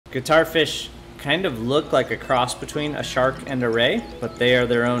Guitarfish kind of look like a cross between a shark and a ray, but they are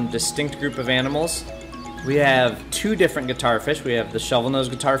their own distinct group of animals. We have two different guitarfish. We have the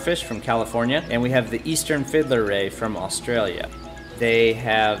shovel-nosed guitarfish from California, and we have the eastern fiddler ray from Australia. They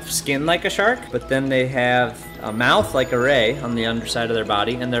have skin like a shark, but then they have a mouth like a ray on the underside of their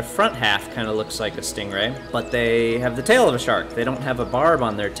body, and their front half kind of looks like a stingray, but they have the tail of a shark. They don't have a barb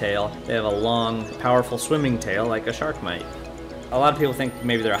on their tail. They have a long, powerful swimming tail like a shark might. A lot of people think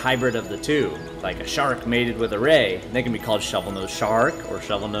maybe they're a hybrid of the two, like a shark mated with a ray. They can be called shovel-nosed shark or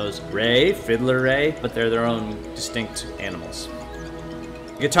shovel-nosed ray, fiddler ray, but they're their own distinct animals.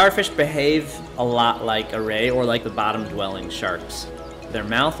 Guitarfish behave a lot like a ray or like the bottom-dwelling sharks. Their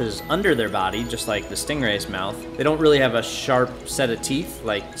mouth is under their body, just like the stingray's mouth. They don't really have a sharp set of teeth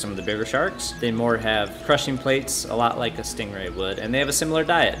like some of the bigger sharks. They more have crushing plates, a lot like a stingray would, and they have a similar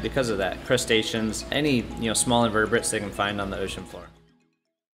diet because of that. Crustaceans, any small invertebrates they can find on the ocean floor.